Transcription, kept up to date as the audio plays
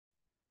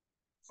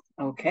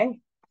Okay,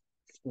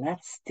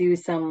 let's do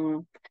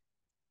some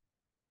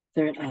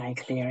third eye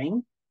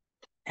clearing.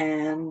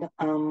 And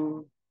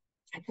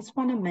I just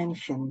want to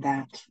mention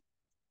that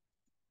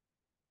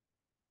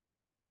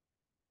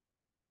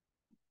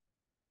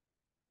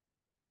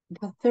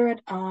the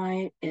third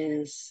eye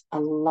is a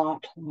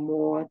lot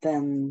more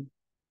than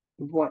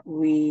what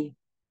we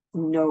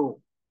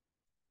know.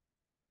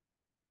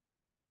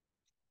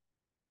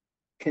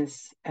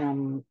 Because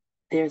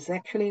there's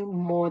actually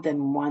more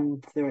than one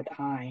third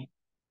eye.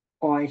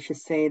 Or I should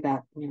say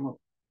that,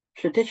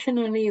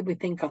 traditionally we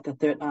think of the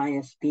third eye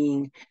as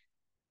being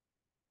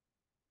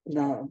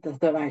the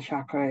third eye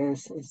chakra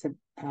is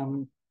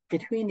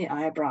between the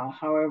eyebrow.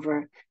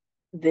 However,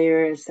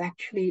 there's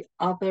actually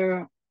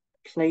other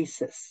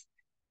places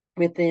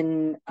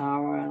within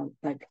our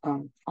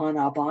on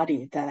our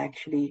body that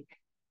actually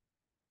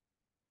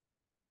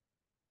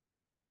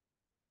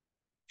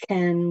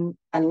can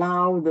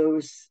allow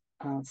those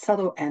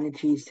subtle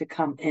energies to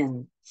come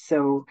in.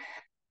 So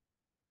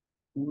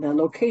the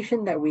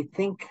location that we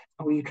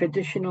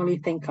traditionally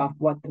think of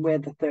where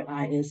the third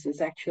eye is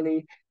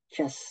actually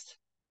just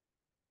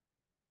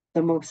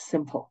the most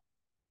simple.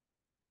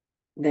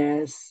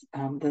 There's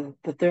the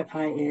third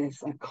eye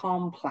is a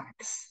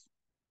complex.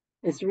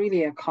 It's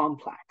really a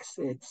complex.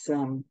 It's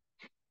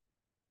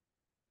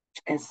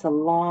a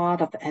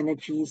lot of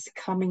energies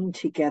coming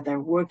together,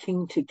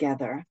 working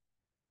together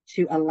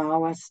to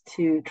allow us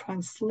to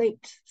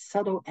translate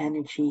subtle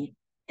energy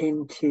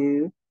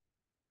into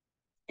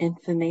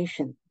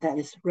information that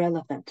is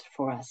relevant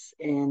for us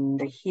in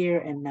the here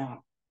and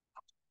now.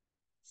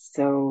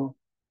 So,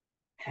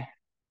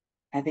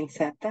 having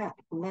said that,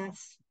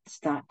 let's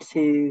start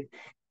to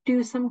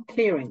do some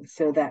clearing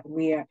so that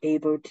we are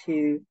able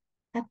to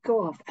let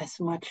go of as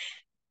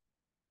much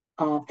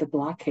of the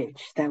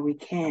blockage that we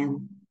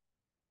can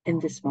in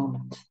this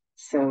moment.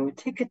 So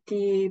take a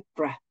deep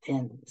breath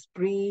in.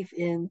 Breathe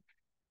in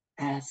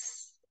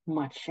as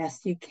much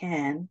as you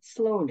can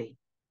slowly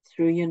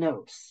through your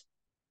nose.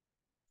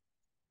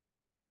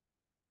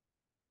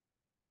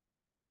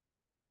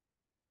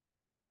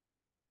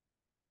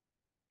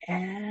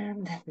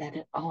 And let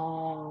it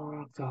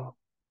all go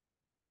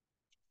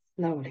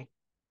slowly.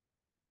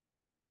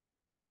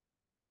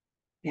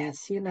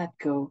 As you let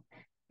go,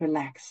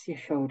 relax your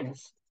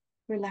shoulders,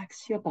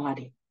 relax your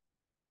body.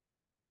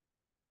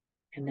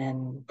 And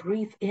then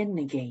breathe in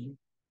again,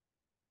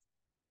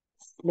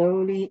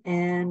 slowly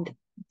and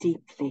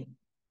deeply.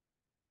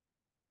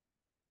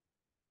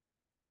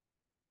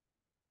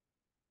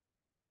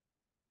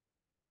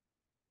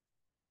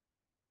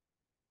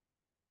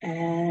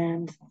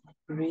 And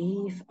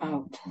breathe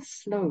out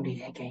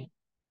slowly again.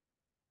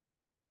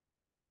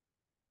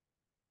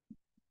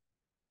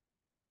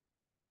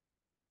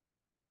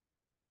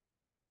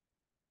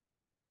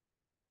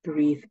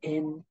 Breathe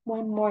in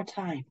one more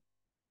time.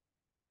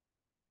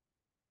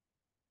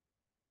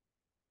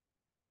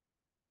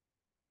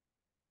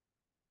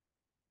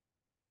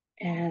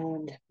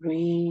 And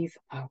breathe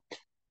out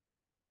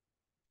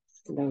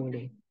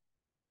slowly.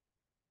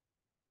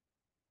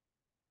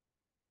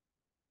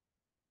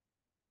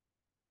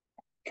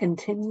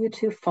 Continue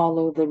to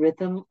follow the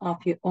rhythm of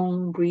your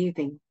own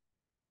breathing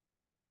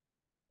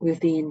with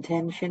the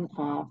intention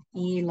of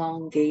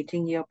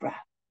elongating your breath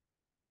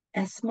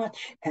as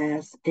much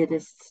as it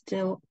is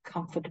still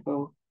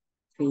comfortable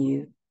for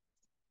you.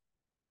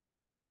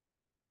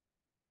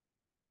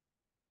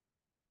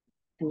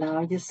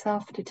 Allow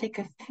yourself to take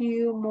a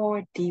few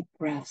more deep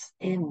breaths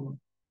in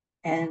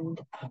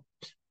and out.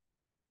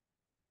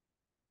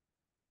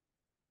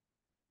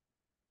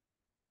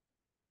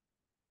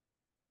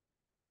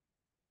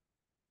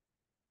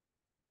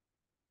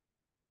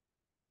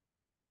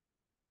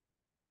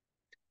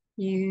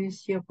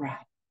 Use your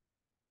breath.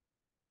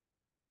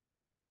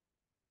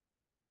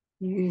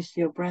 Use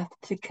your breath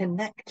to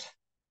connect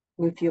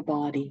with your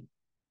body.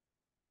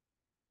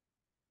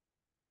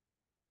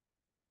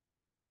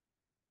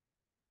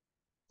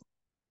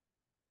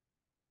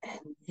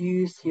 And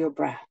use your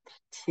breath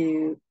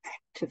to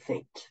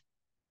activate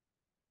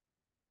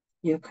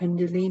your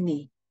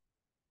Kundalini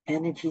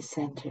energy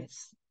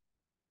centers,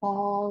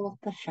 all of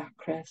the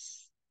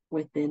chakras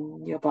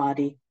within your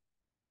body,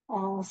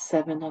 all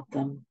 7 of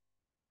them,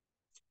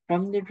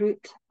 from the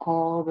root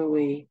all the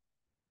way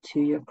to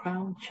your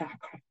crown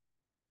chakra,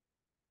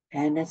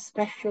 and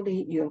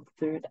especially your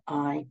third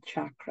eye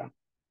chakra.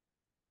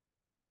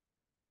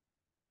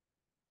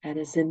 That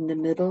is in the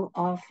middle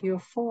of your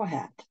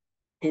forehead,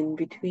 in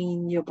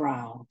between your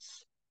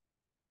brows.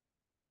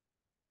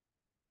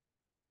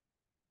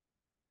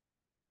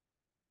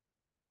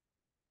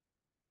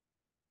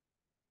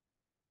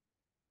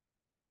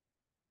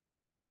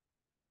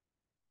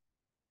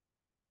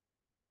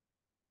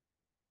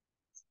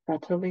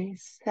 Subtly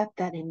set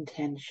that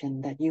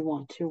intention that you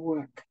want to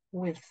work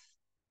with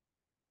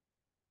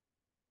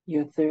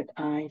your third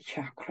eye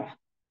chakra.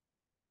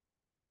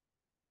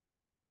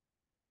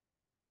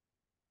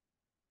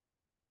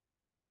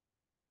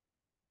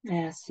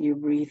 As you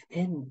breathe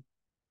in,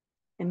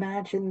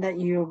 imagine that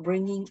you're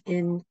bringing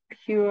in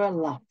pure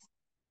love,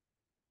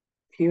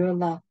 pure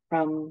love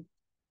from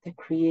the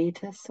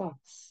Creator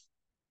Source.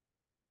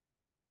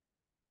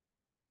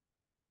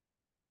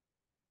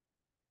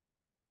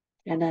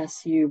 And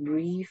as you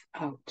breathe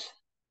out,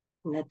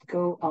 let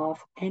go of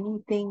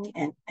anything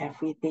and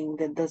everything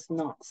that does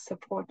not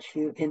support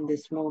you in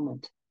this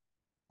moment,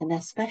 and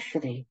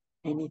especially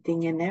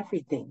anything and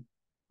everything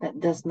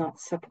that does not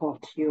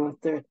support your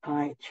third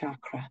eye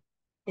chakra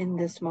in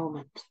this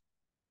moment.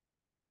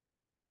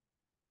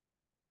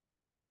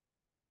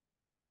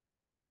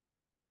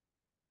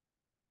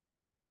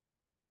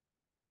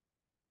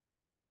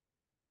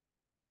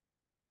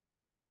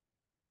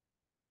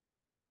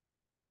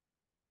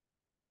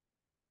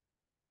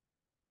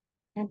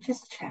 And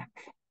just check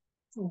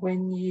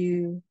when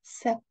you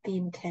set the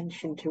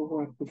intention to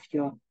work with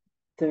your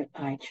third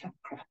eye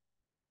chakra,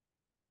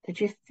 did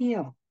you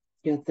feel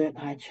your third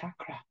eye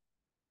chakra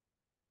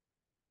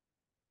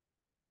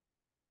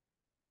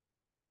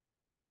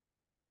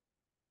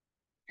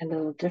a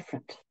little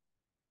different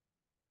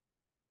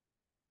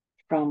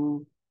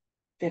from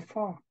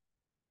before?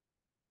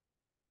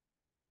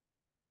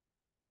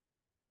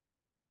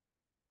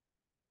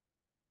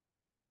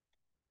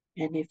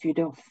 And if you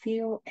don't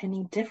feel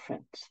any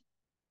different,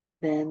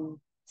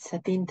 then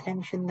set the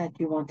intention that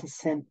you want to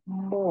send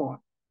more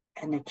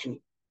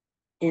energy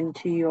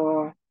into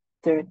your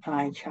third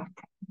eye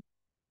chakra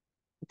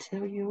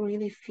until you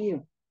really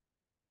feel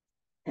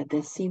that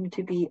there seems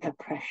to be a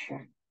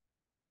pressure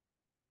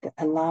that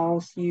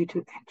allows you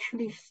to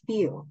actually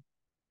feel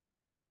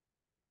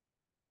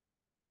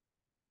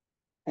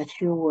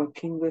that you're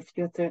working with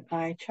your third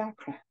eye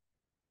chakra,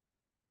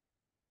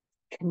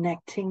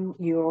 connecting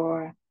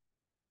your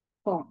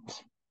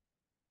thought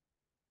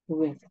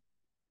with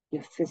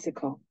your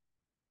physical,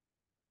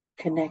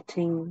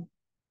 connecting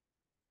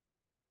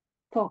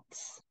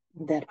thoughts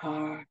that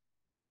are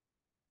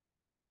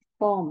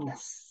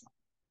formless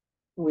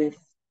with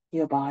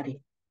your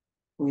body,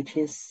 which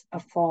is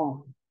a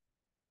form.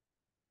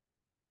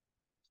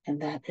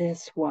 And that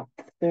is what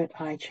the third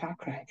eye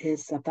chakra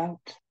is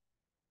about.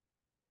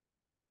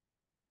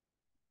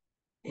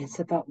 It's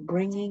about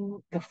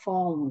bringing the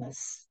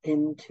formless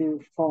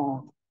into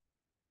form.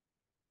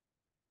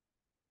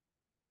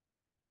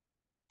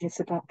 It's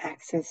about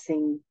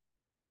accessing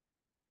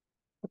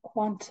the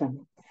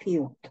quantum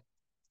field.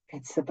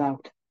 It's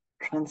about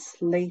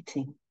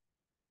translating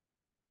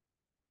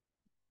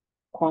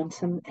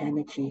quantum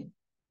energy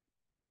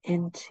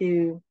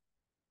into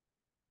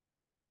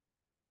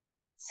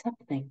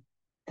something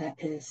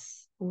that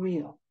is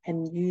real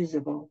and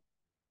usable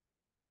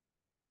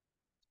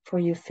for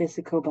your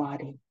physical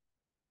body.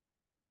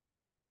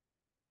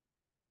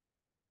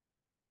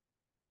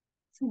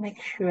 So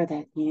make sure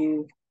that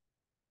you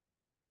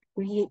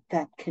create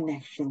that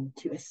connection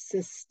to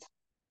assist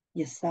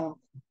yourself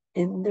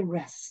in the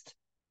rest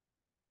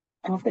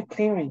of the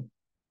clearing.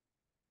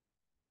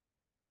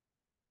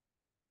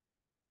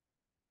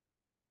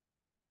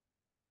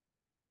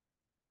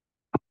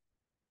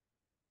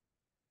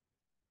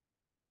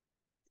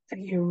 So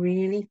you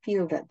really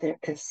feel that there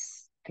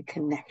is a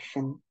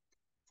connection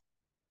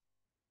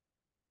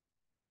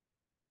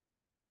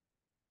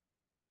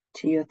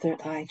to your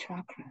third eye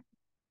chakra.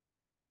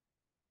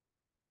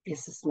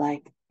 This is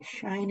like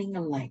shining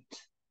a light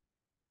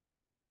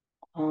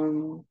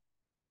on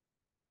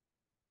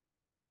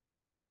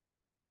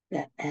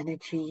that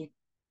energy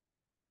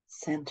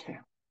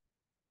center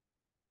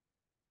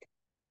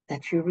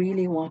that you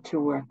really want to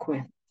work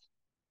with.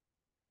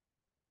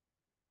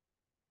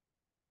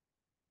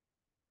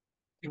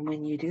 And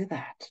when you do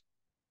that,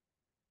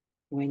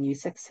 when you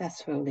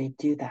successfully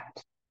do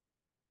that,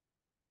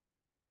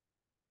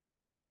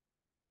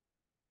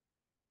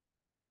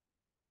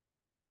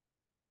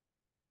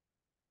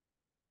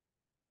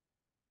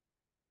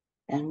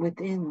 and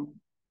within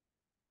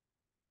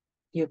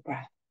your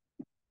breath,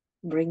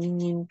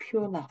 bringing in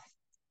pure love,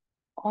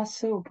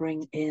 also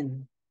bring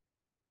in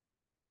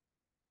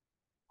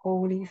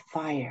holy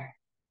fire,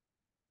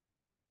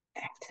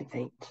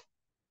 activate.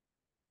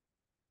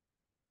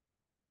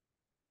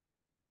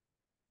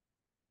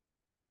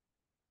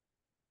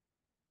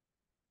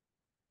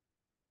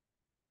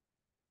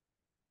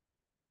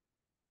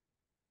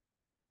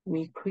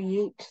 We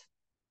create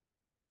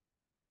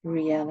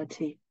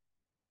reality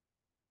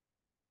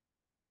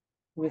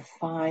with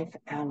 5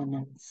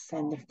 elements,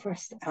 and the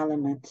first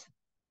element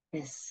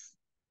is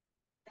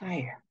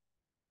fire.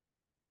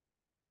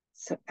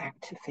 So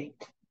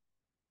activate.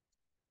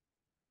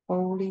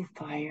 Holy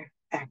fire,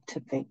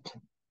 activate.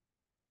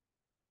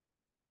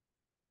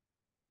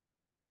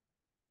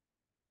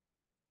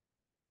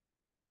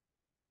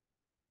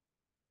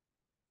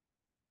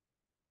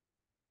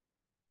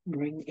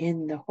 Bring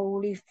in the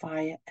holy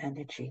fire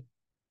energy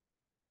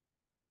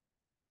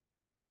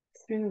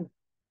through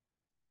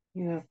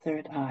your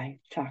third eye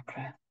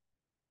chakra.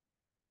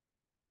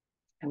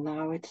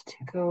 Allow it to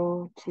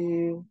go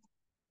through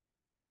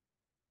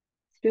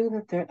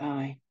the third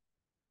eye,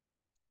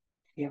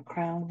 to your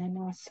crown, and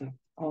also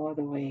all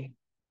the way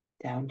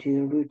down to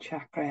your root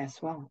chakra as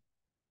well.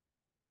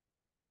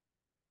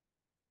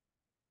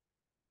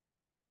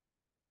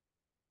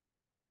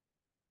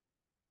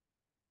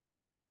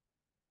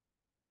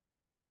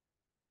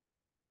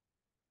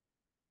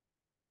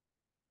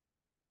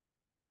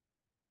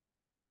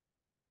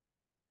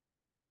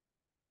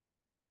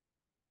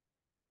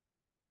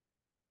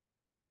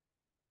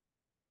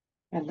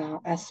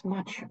 Allow as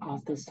much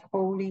of this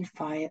holy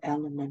fire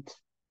element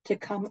to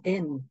come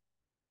in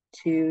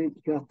to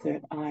your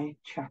third eye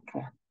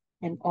chakra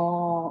and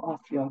all of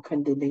your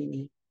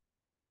kundalini.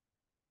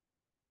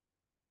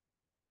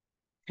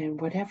 And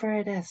whatever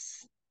it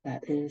is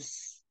that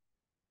is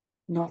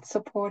not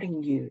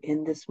supporting you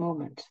in this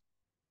moment,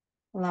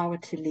 allow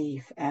it to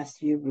leave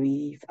as you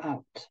breathe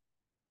out.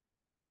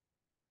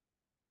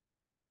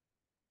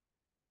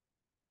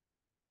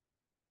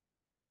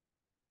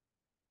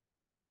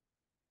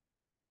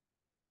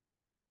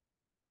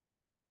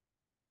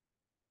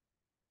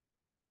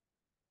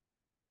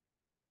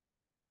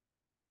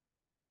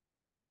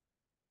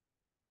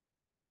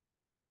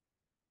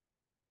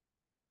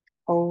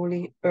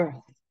 Holy earth,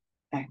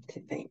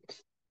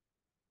 activate.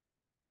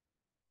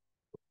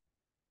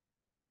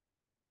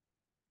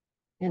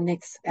 The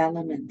next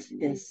element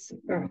is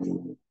earth.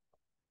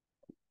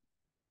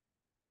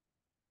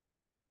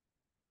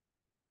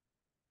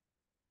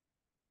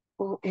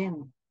 Pull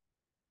in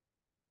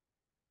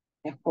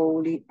the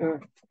holy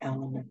earth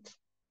element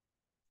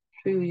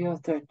through your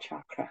third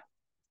chakra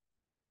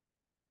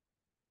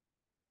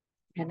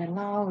and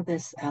allow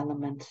this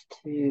element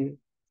to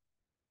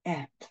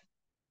add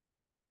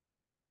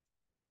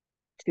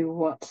to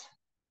what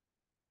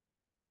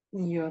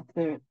your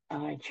third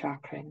eye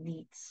chakra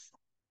needs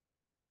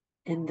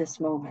in this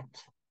moment.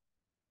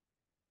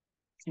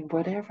 And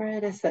whatever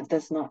it is that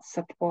does not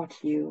support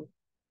you,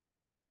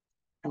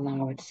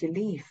 allow it to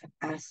leave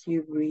as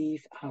you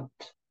breathe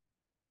out.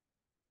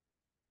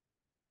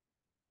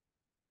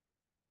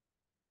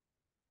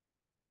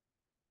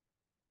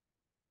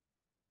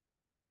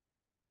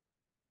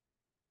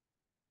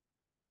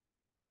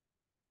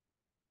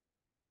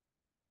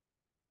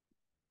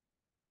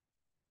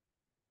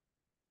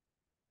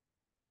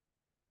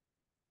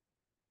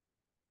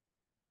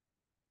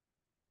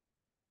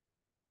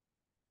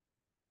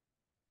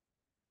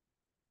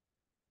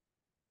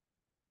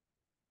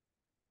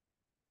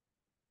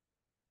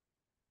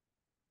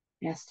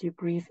 As you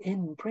breathe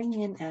in, bring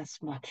in as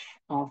much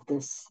of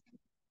this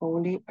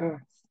holy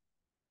earth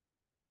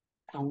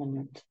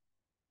element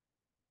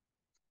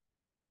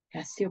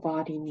as your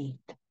body needs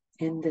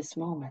in this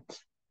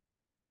moment.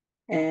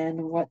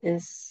 And what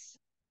is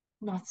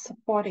not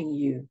supporting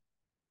you,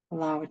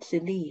 allow it to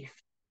leave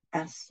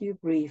as you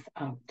breathe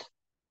out.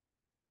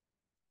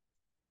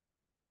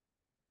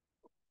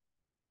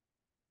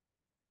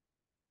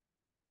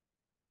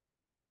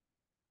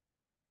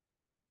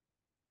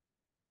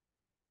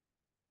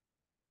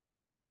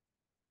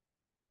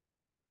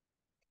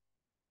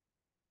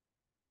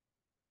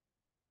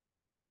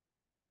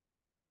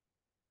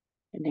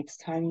 The next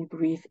time you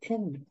breathe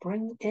in,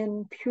 bring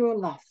in pure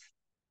love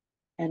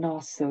and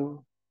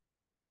also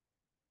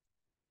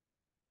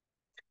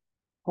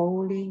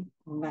holy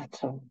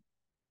metal,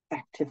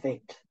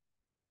 activate.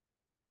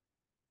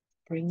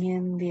 Bring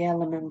in the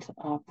element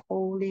of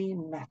holy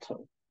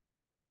metal.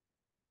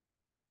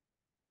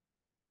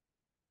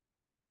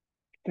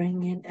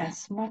 Bring in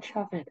as much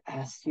of it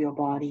as your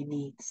body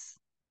needs.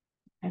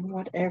 And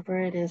whatever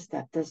it is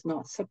that does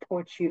not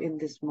support you in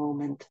this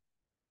moment,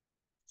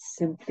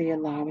 simply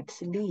allow it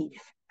to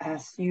leave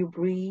as you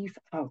breathe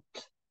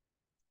out.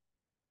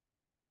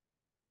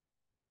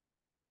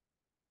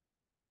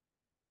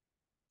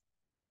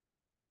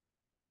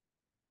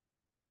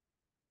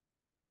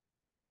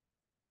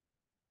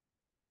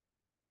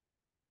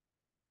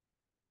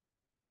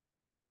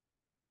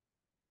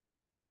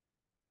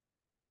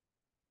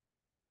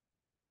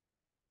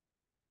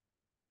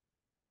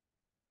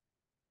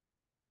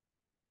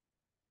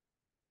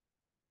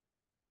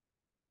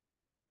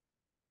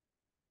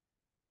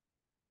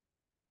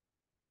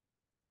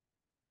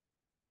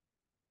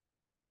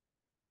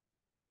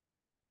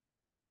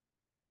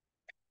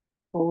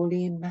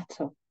 Holy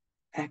metal,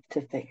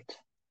 activate.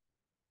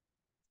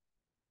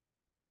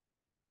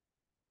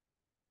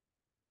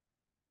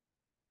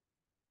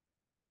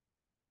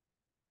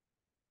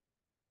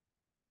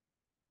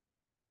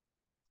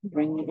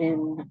 Bring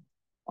in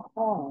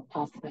all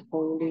of the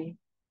holy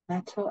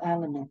metal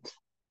element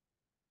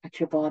that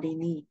your body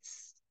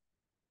needs,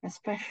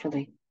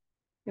 especially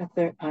your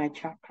third eye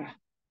chakra.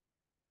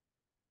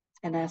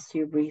 And as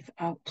you breathe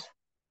out,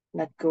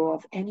 let go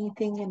of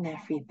anything and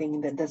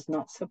everything that does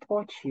not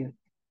support you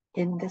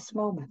in this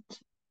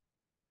moment.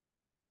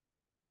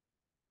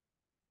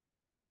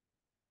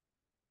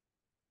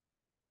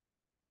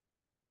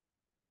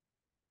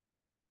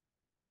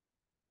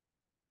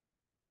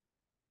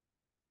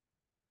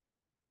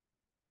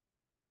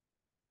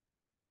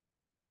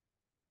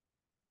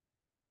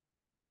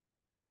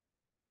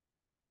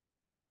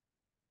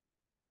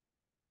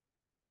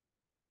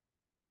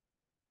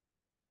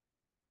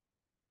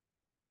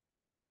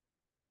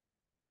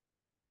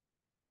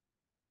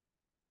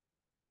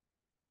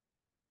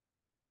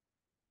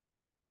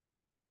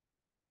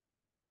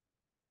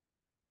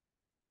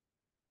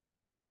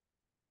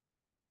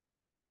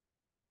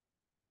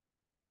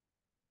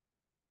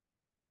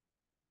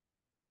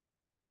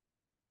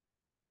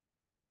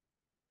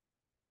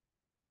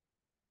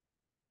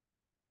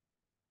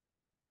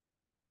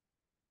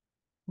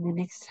 And the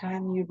next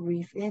time you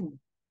breathe in,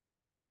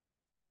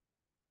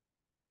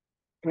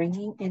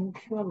 bringing in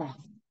pure love,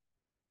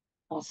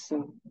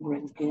 also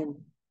bring in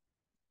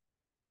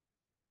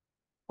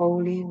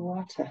holy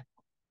water,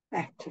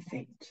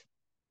 activate.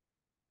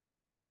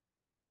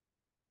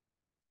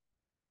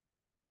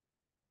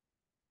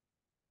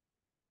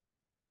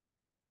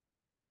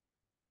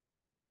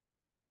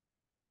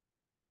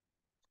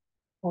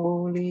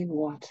 Holy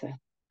water,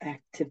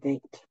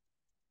 activate.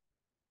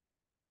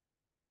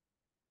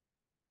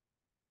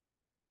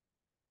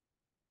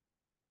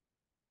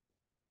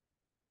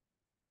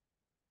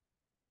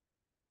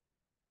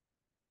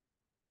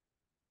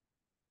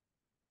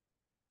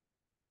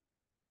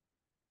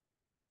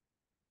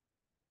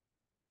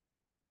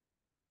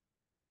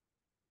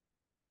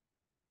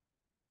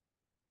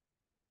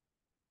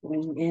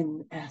 Bring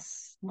in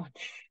as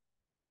much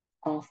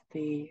of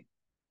the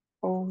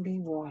holy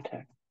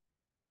water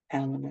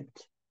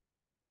element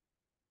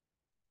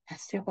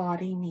as your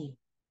body needs,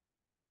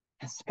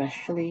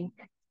 especially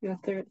your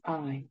third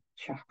eye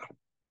chakra.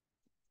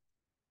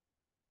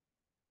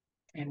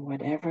 And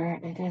whatever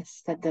it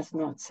is that does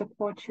not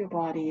support your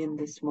body in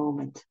this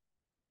moment,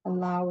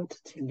 allow it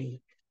to leave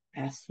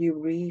as you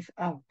breathe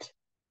out.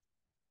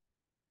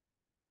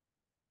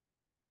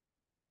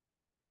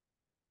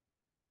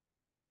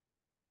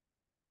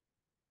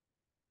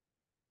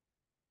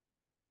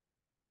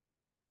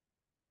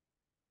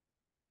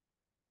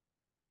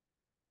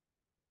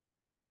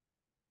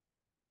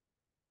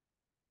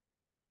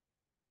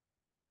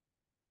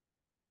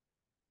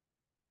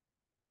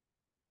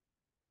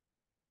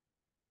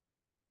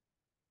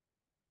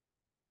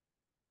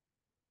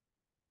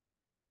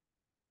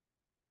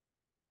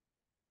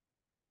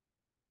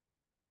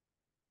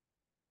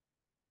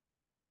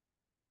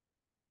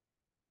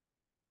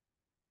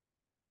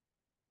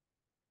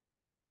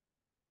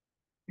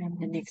 And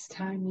the next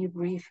time you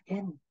breathe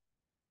in,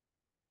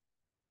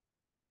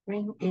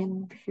 bring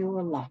in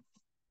pure love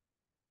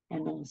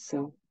and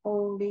also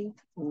holy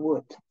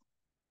wood.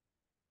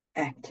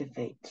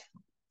 Activate.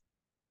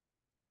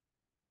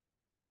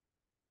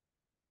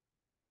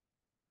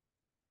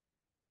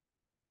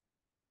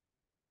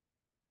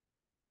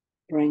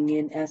 Bring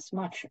in as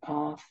much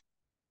of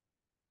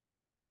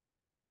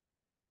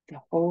the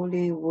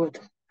holy wood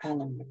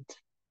element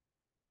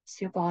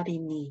as your body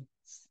needs,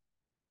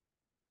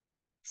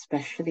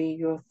 especially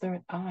your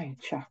third eye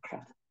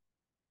chakra.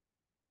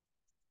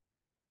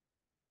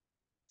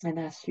 And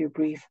as you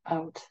breathe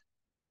out,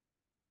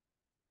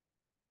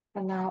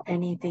 allow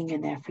anything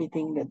and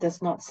everything that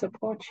does not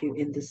support you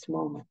in this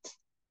moment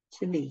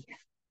to leave.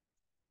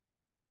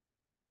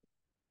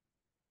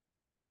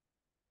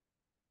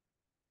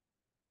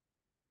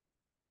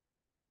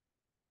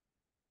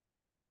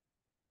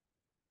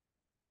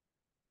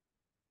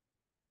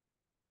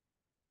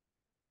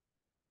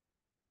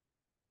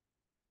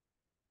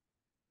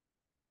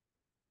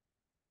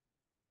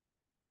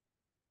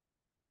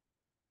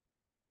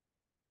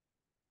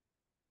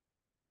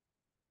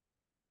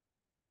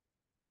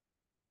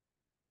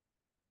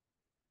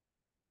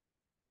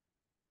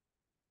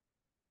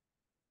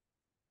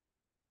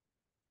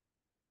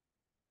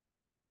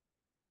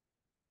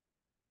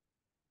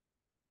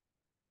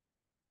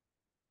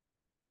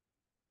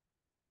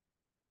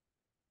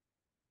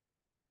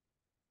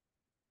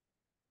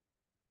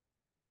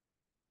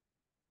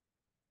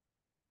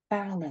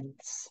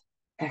 Balance.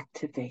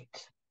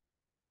 Activate.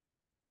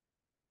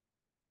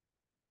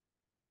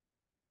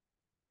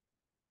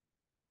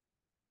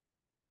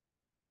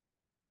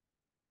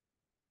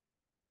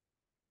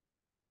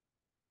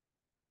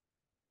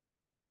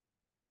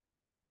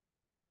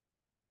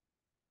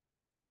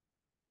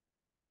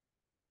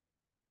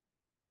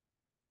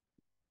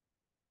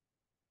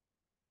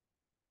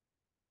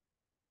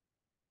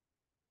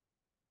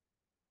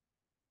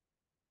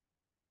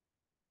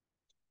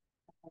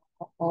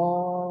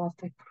 All of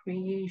the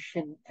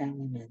creation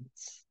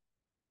elements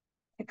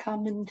to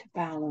come into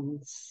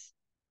balance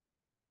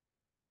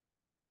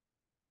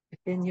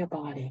within your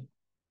body,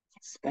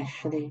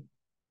 especially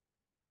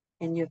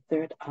in your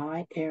third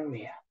eye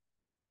area.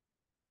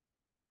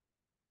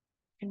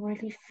 And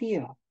really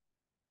feel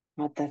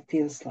what that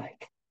feels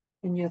like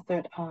in your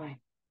third eye.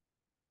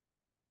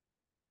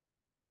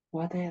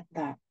 What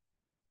that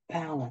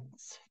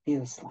balance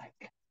feels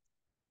like.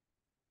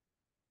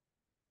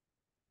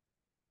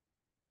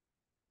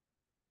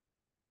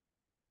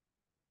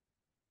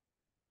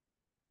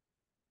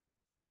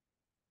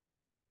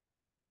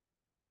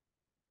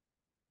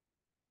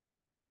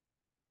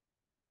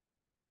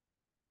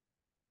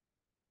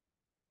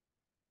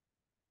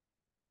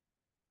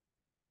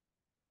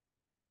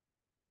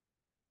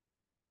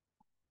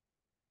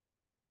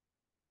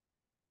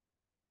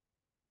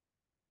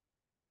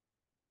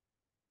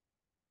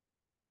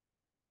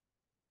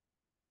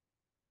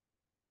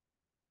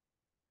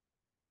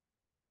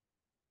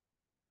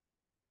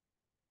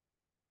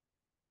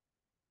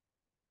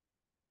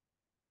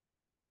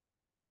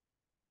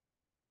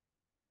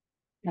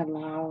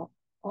 Allow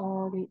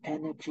all the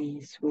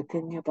energies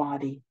within your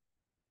body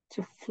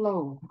to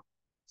flow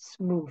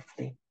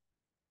smoothly.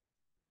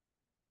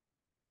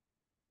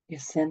 Your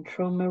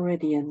central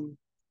meridian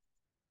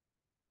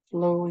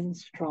flowing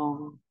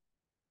strong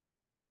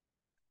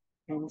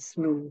and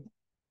smooth.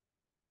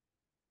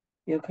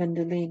 Your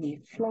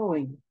Kundalini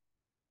flowing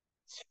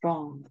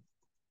strong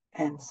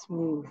and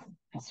smooth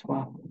as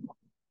well.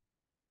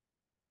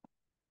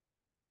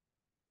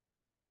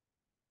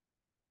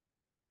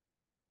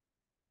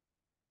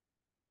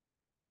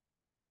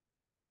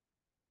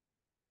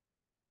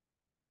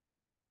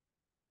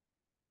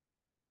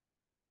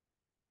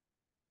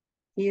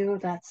 Feel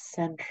that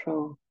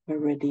central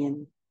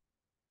meridian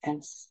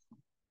and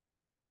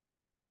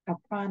a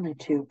prana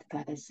tube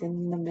that is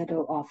in the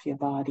middle of your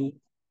body.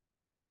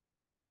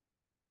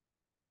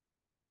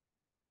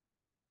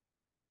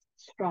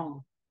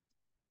 Strong.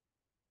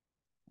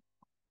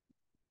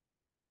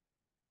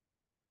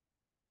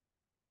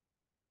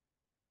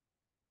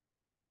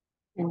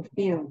 And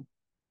feel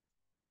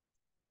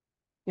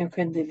your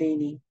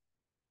Kundalini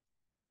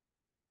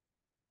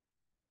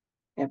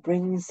that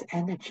brings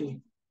energy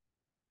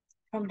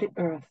from the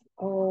earth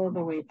all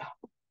the way up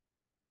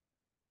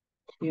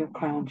to your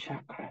crown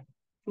chakra.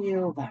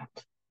 Feel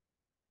that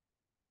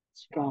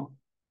strong,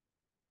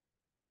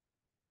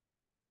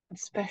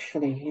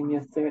 especially in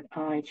your third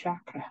eye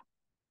chakra.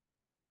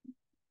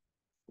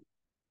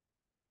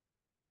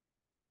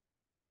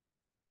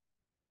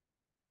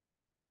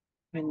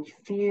 When you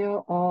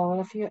feel all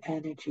of your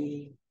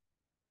energy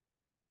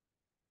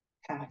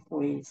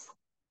pathways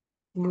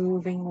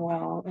moving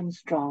well and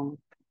strong,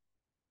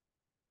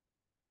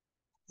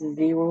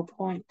 0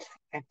 point,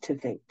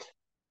 activate.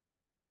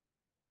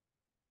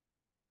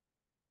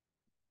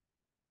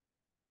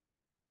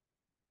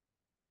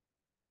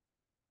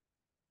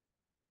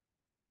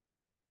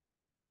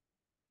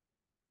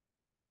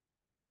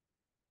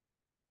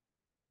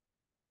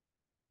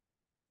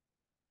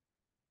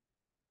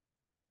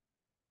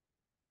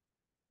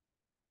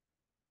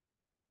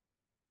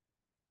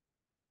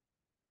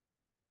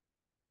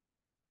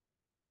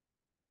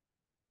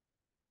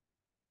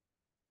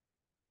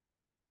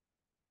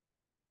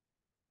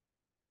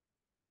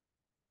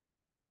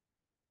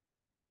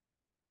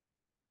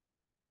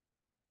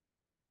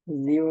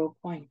 Zero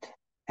point,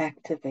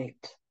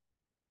 activate.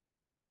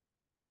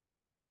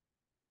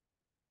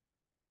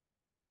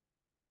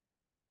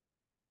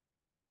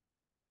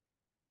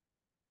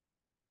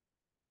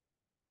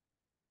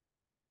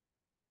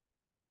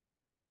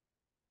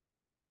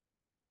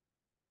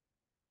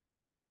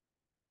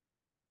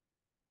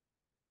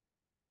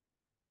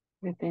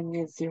 Within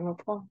your 0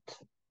 point,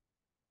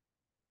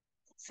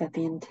 set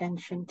the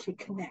intention to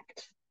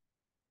connect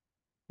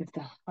with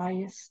the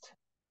highest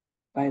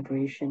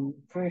vibration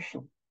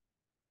version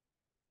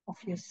of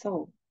your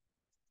soul,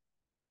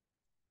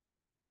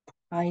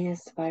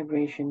 highest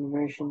vibration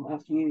version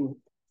of you,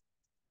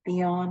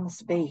 beyond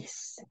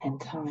space and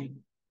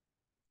time.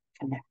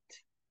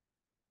 Connect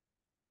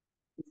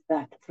with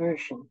that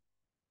version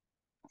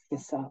of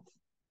yourself.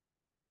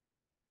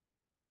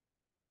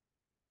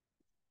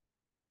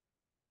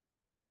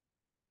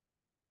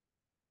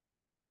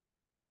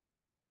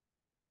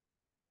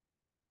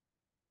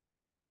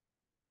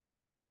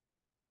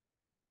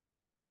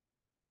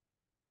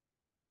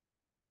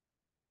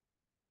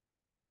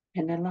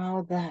 And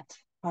allow that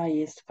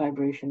highest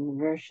vibration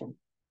version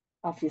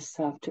of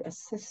yourself to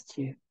assist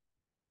you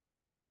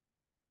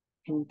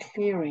in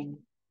clearing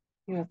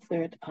your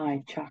third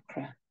eye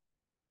chakra,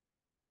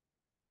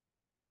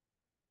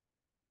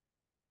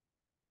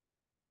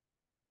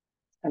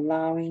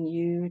 allowing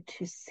you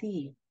to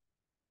see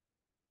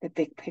the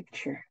big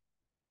picture,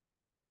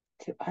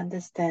 to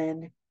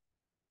understand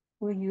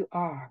who you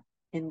are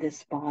in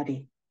this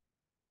body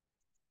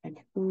and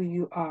who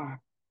you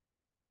are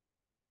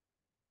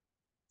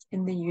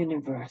in the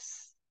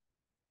universe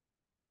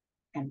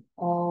and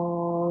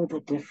all the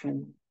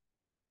different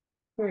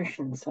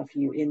versions of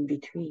you in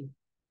between.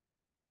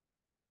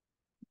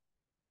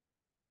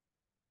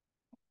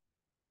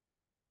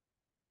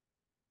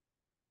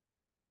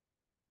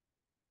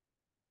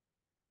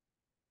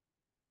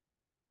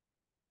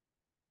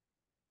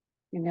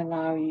 And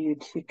allow you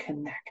to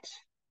connect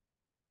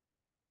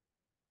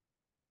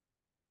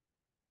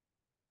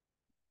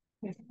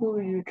with who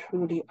you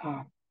truly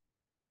are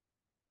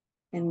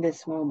in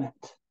this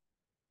moment.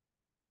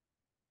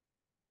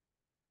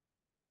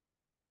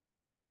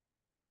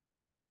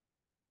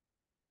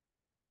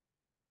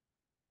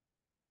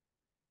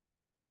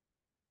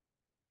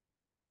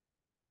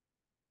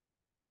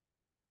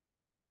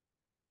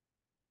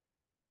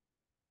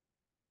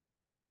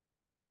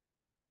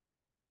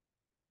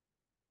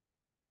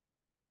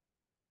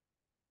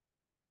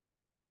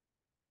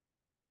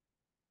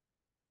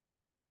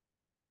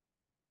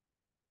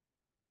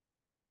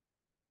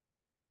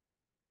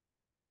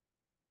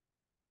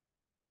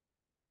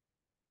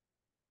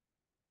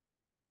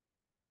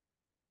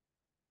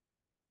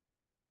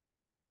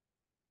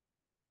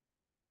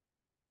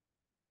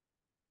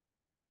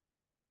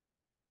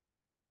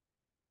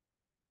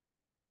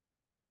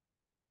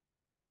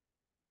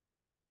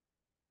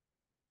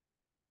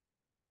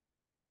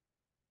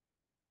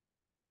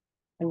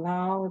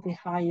 Allow the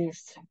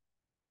highest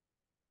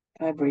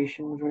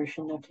vibration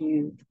version of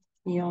you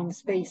beyond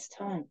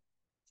space-time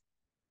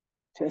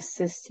to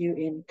assist you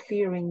in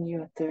clearing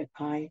your third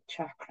eye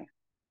chakra,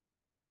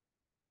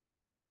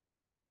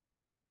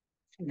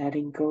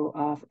 letting go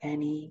of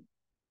any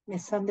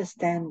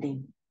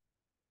misunderstanding,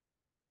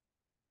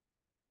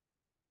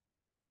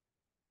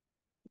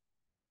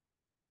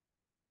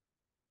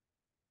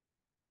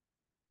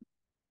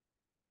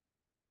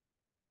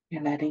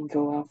 and letting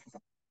go of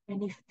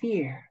any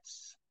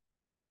fears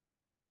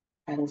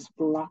that is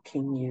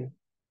blocking you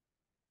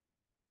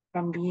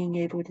from being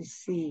able to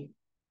see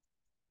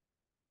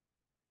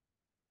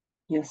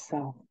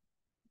yourself,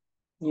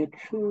 your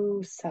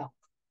true self.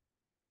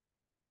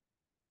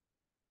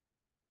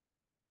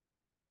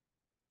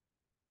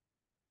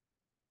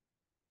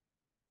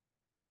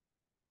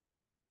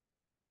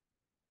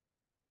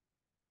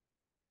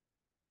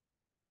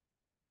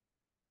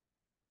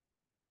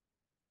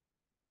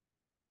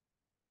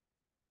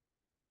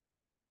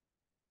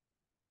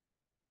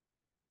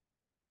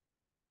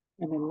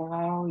 And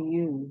allow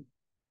you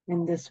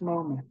in this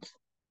moment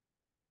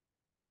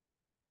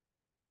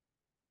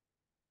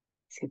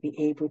to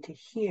be able to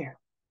hear,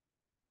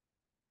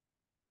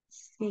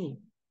 see,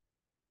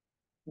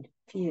 and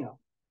feel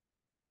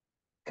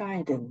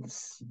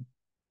guidance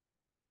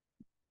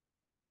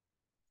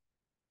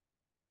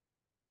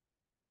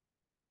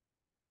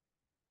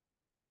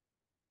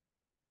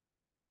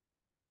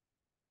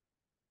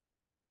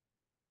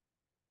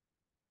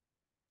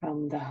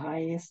from the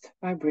highest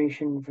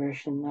vibration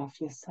version of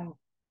yourself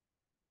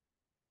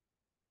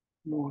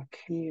more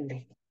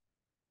clearly.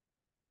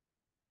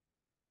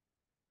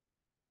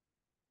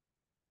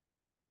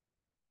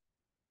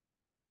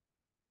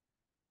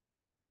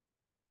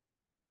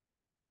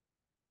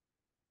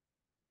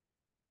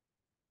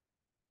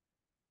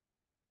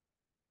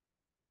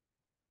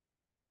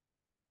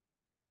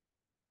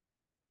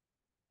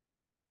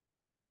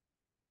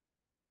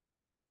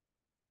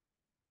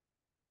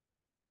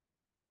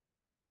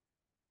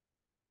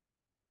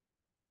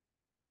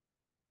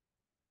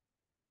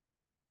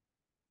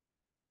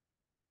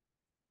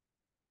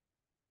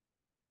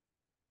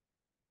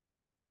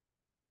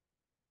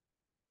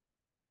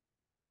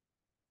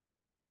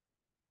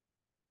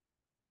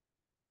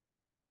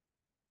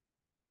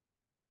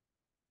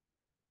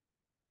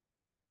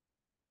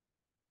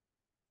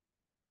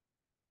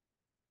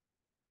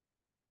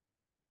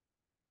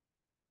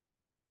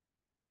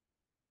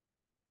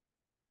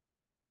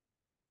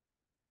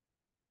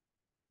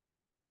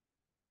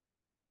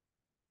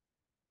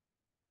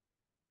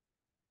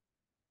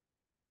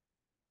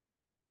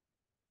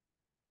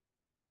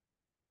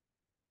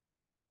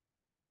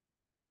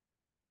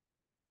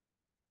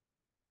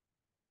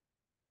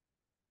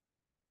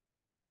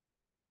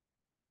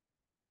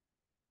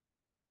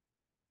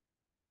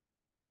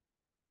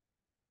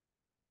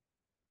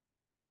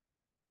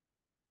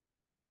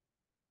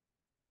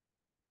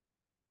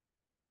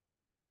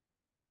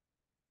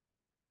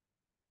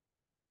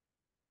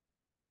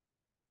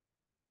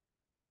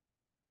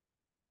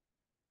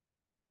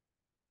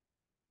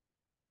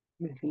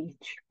 With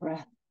each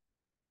breath,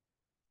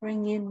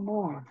 bring in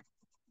more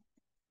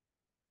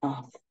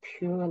of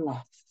pure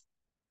love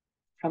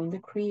from the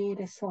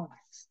Creator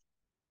Source.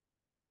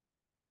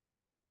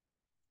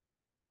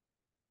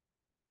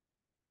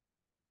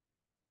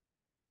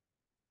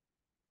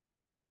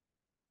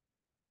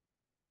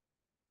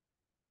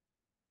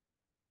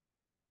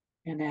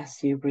 And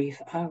as you breathe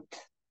out,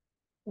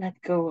 let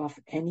go of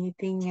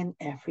anything and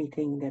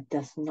everything that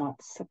does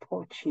not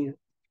support you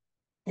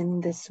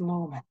in this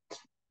moment.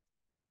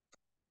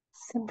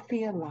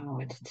 Simply allow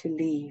it to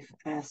leave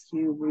as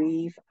you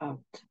breathe out.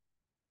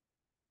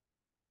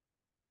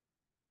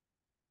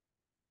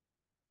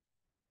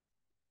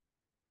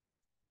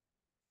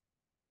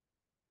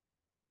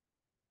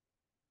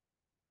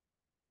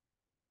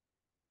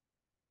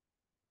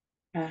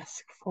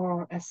 Ask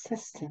for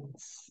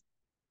assistance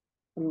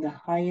from the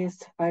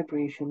highest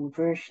vibration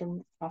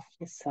version of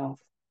yourself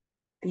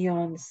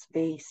beyond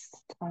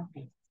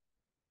space-time.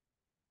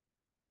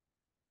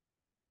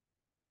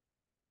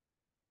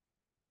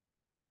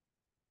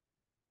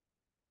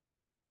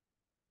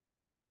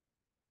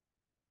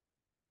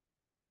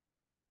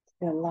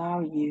 To allow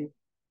you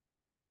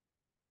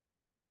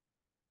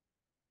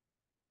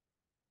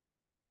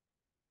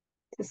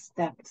to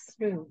step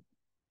through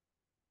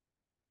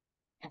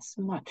as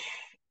much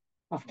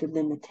of the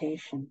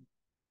limitation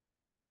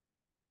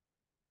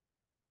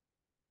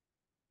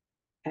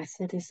as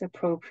it is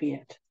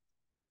appropriate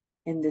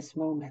in this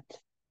moment,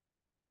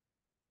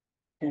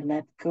 and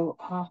let go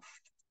of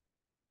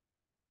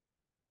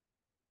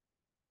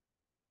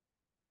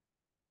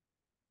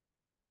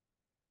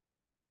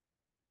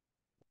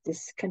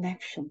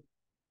disconnection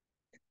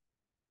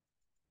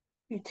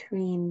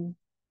between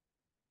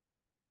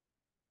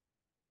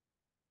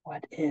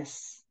what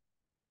is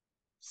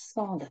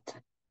solid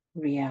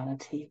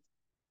reality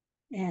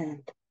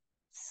and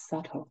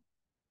subtle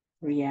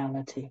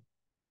reality.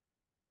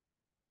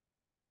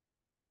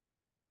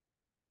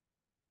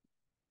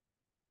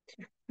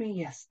 To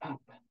free us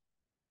up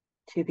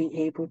to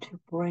be able to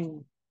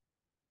bring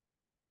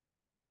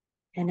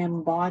and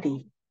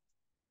embody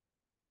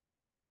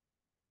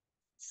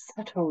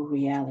subtle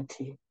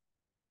reality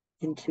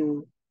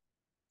into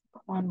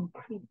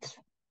concrete,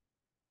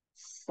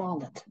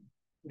 solid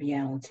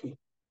reality.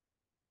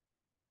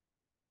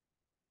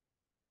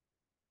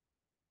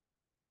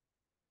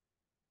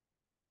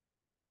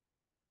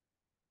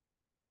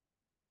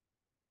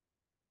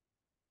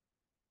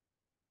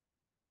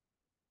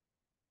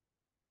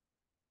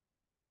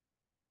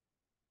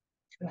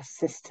 To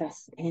assist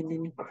us in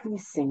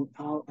increasing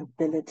our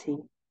ability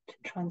to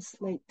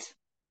translate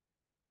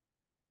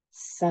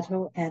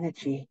subtle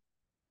energy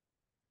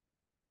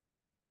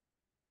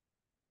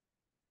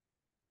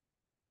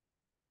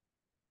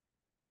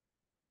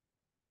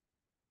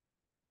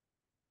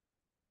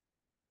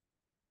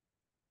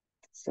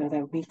so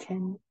that we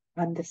can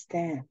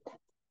understand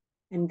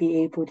and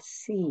be able to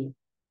see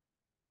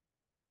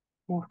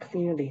more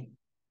clearly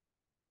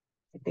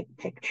the big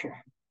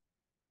picture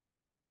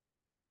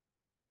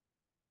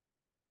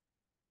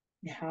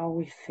and how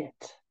we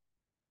fit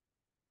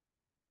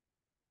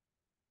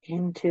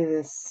into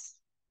this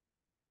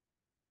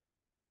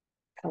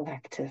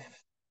collective.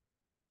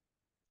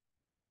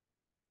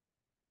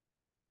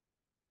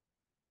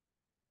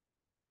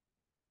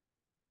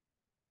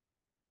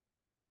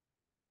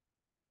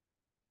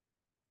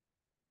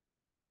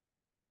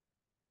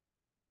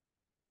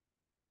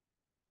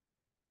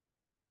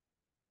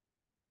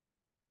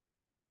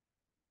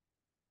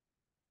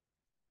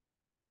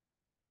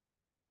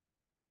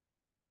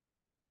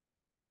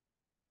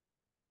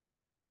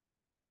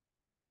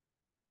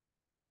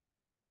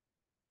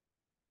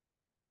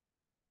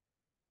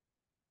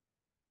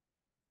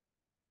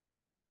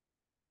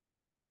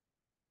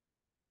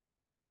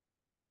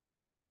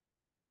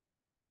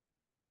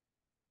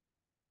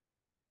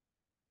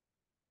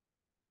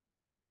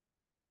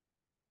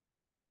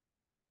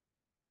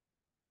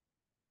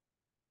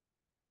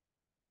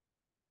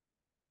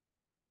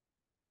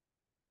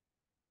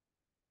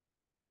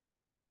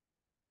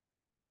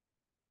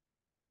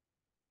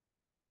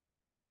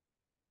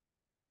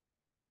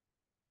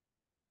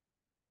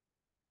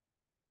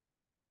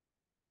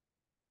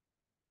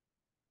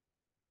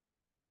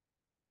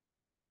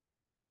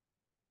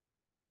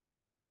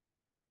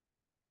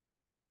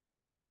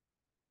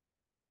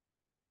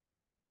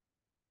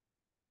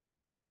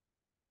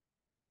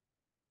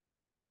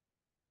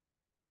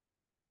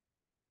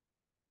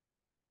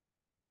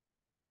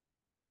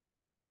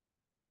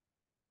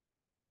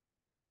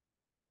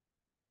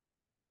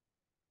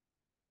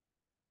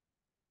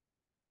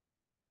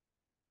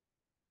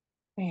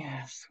 We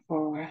ask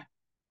for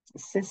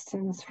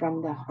assistance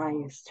from the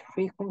highest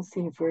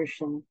frequency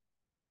version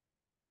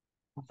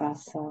of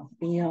ourselves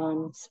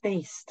beyond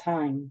space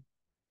time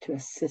to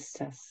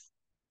assist us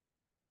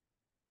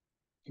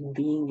in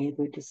being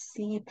able to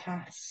see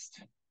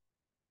past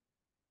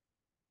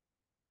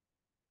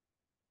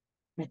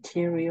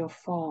material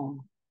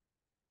form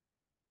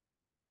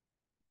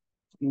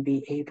and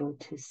be able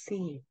to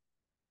see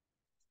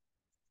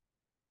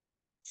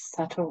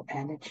subtle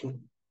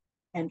energy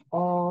and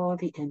all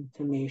the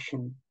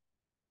information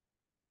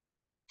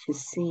to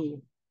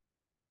see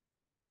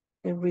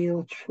the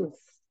real truth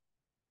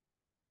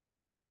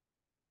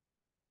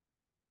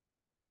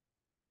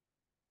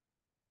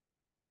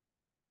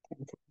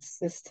and to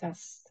assist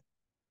us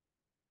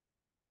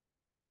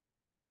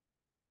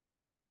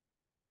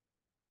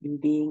in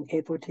being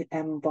able to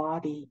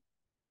embody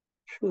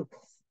truth,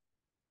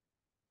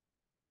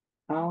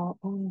 our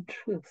own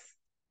truth,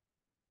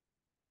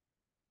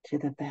 to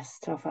the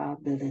best of our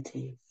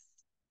abilities.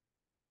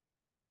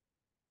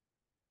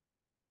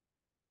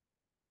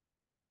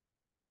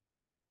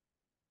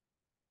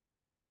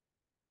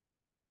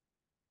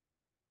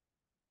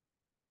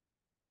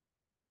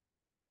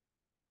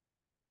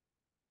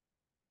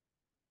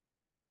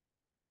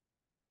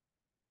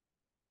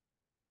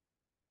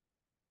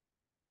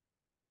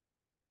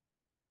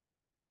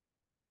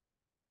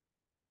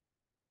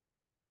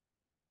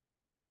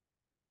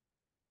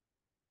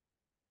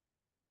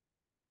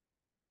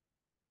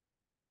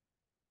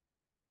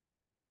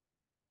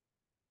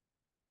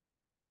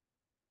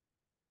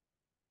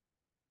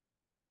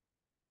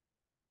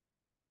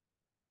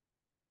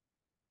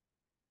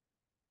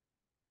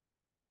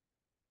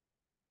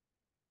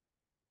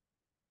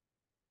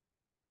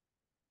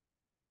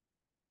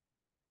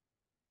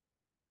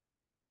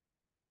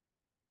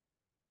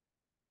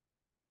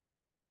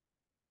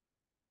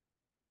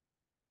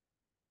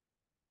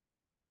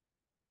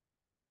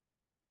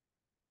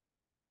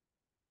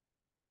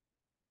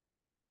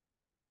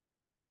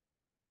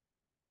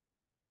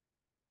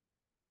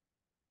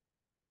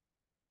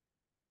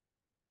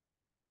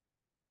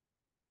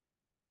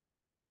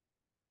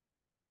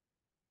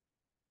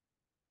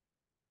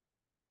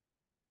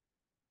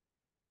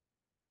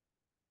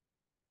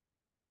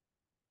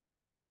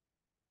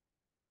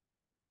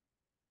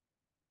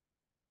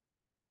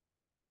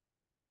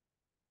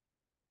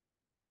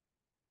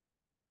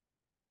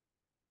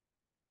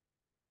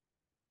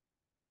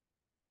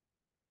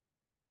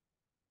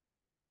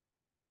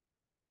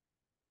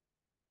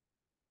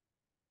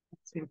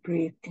 As we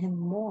breathe in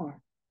more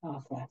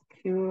of that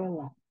pure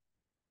love.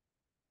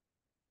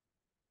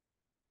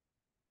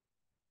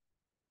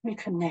 We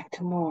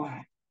connect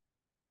more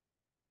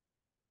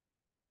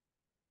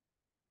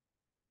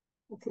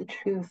with the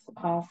truth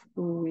of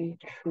who we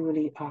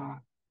truly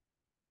are,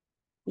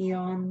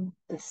 beyond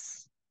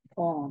this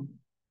form.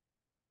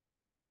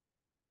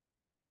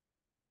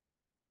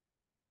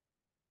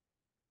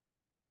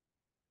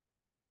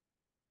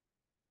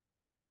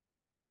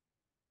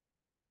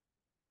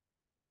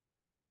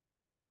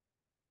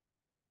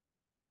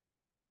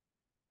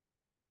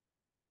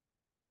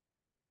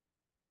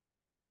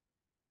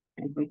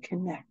 And we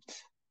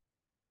connect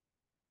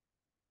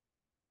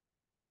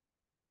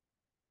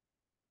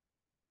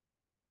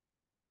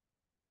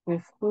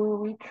with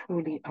who we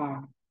truly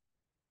are.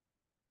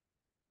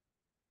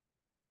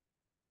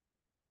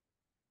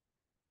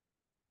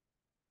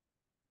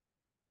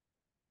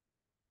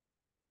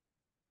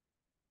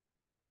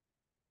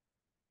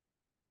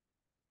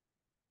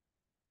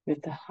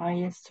 With the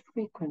highest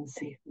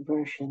frequency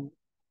version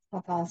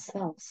of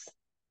ourselves,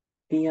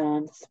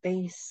 beyond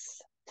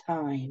space,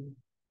 time,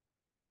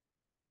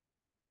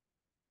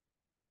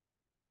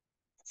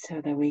 so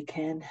that we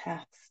can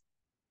have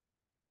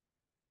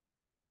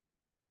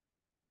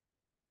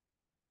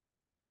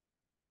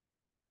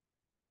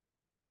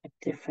a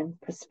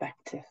different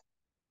perspective.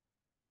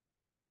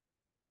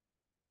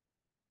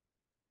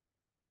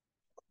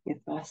 Give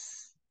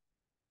us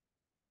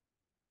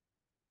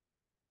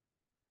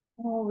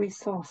more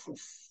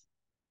resources,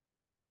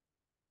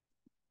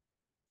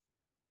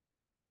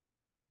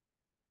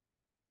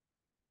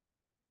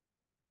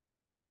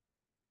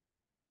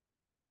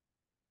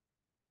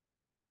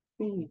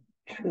 the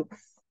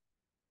truth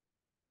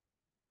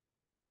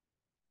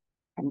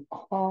from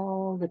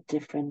all the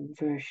different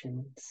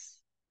versions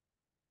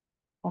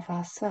of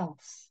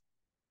ourselves.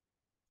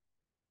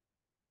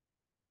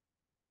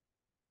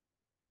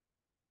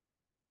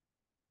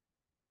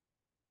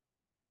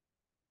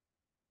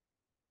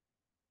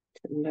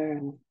 To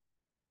learn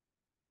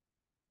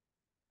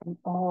from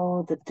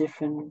all the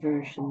different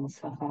versions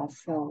of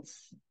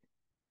ourselves,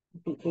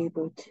 be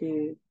able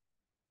to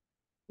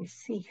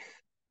receive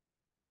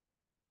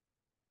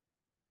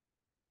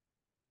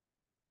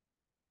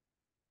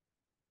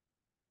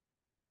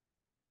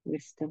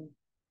wisdom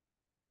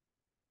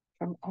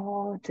from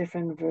all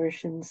different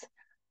versions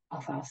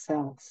of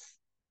ourselves.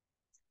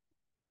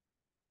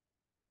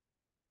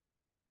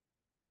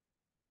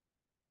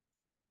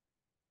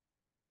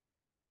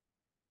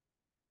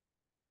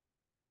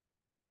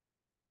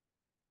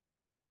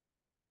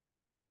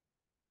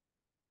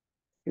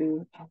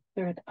 Through our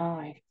third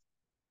eye,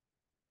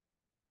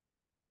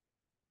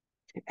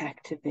 to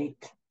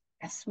activate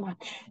as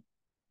much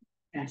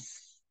as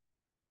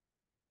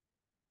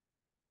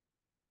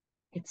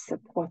it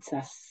supports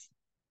us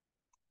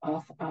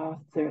of our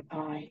third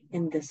eye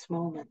in this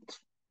moment.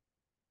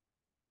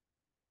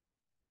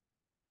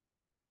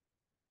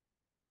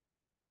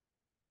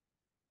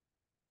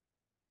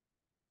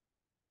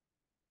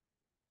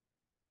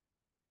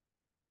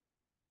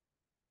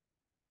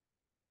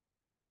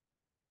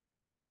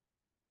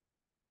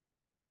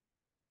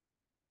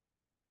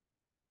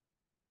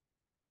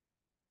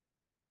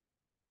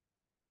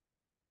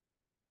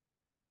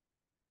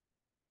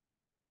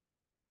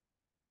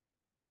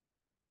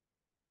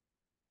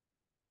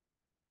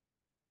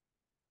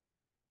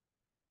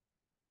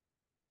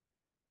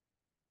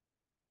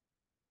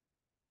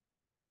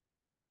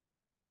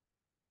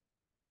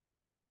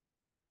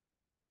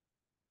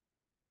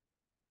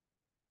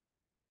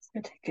 So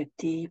take a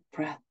deep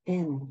breath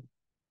in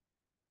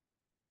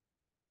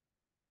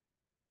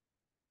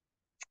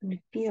and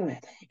feel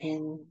it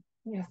in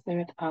your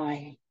third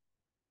eye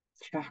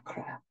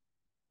chakra.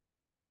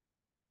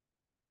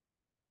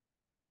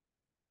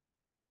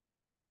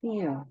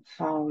 Feel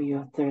how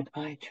your third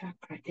eye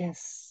chakra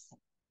is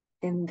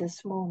in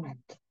this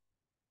moment.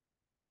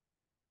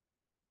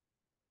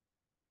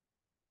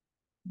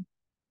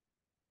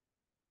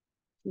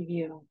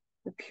 Feel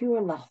the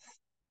pure love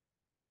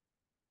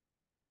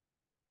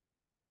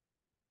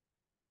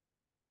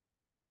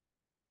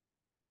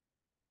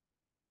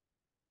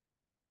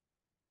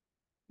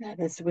that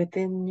is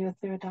within your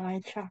third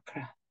eye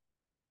chakra.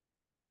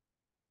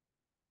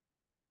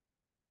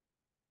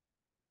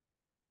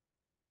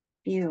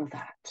 Feel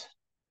that.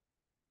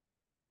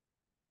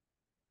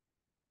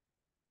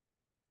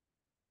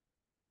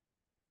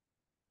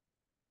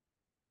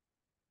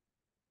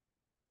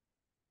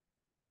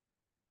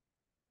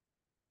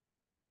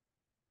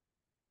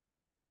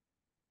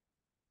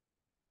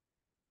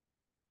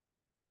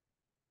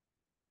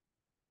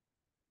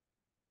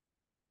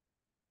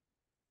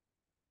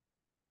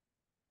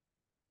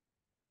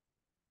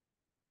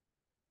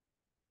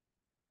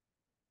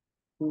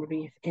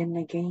 Breathe in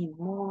again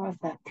more of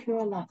that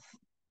pure love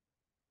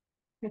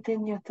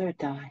within your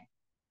third eye.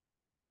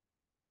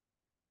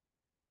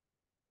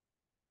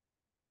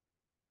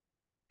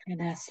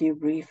 And as you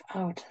breathe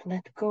out,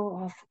 let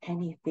go of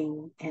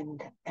anything and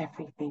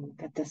everything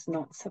that does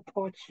not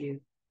support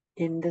you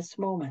in this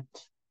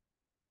moment.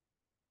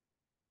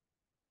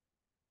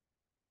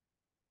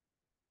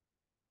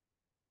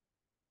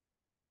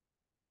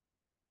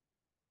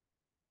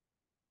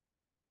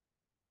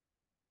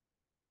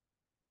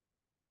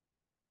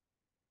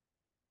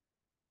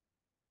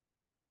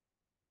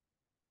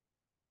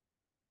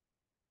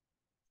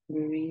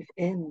 Breathe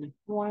in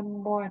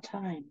one more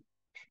time.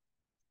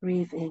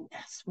 Breathe in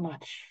as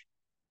much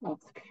of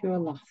the pure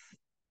love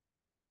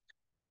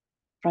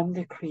from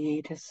the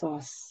Creator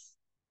Source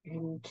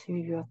into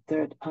your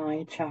third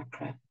eye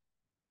chakra.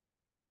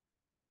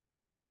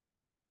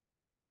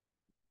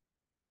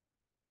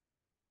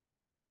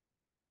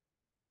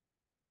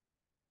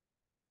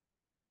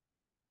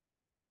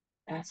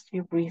 As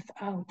you breathe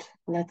out,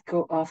 let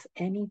go of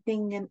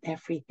anything and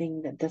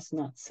everything that does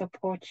not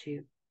support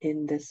you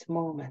in this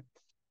moment.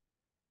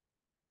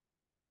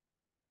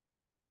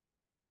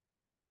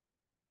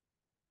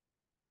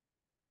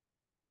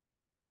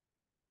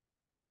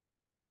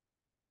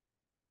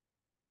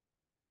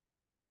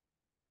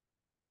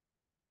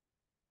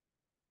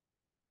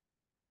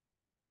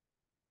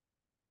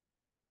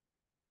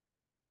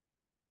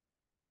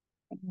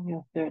 In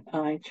your third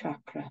eye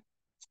chakra,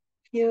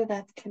 feel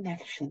that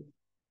connection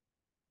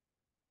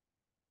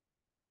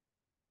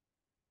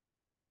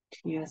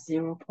to your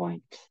 0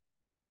 point,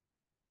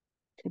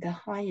 to the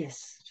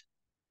highest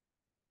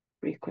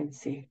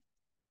frequency,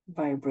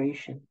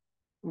 vibration,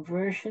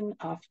 version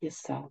of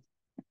yourself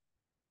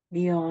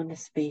beyond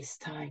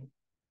space-time.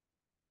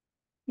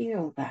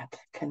 Feel that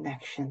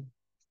connection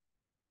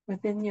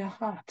within your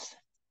heart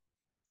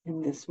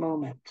in this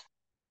moment.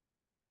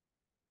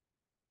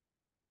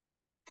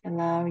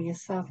 Allow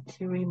yourself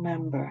to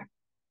remember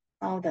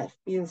how that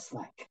feels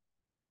like,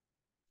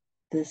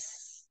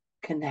 this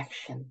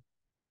connection.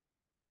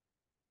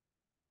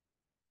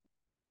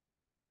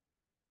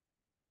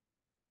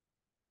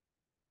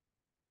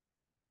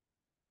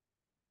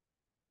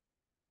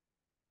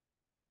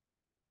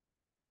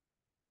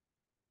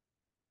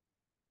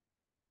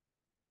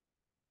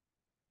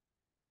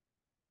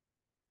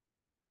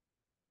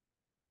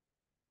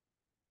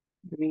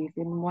 Breathe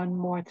in one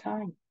more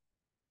time.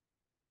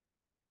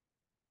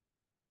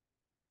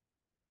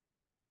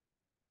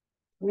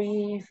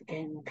 Breathe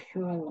in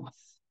pure love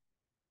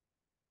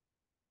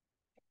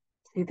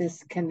to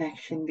this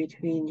connection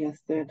between your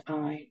third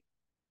eye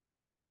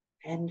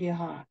and your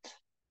heart.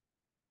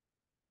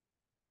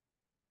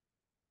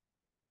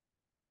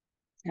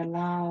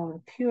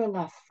 Allow pure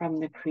love from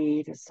the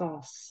Creator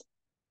Source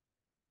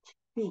to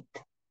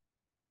beat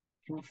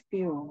and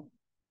feel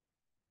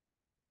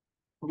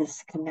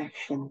this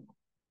connection.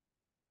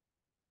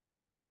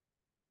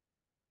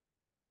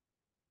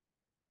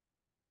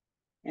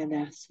 And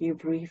as you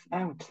breathe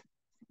out,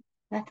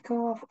 let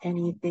go of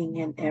anything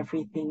and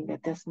everything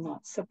that does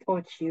not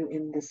support you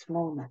in this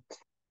moment.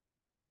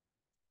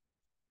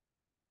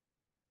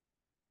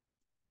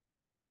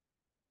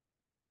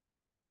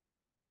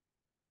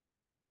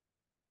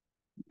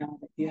 Now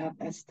that you have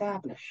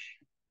established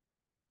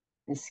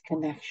this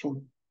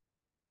connection,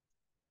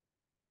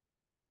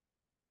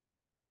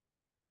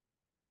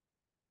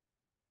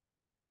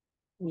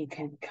 you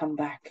can come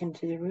back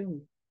into the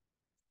room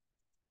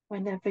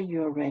whenever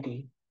you're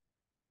ready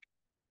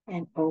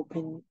and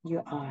open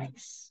your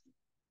eyes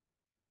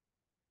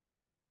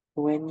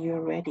when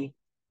you're ready.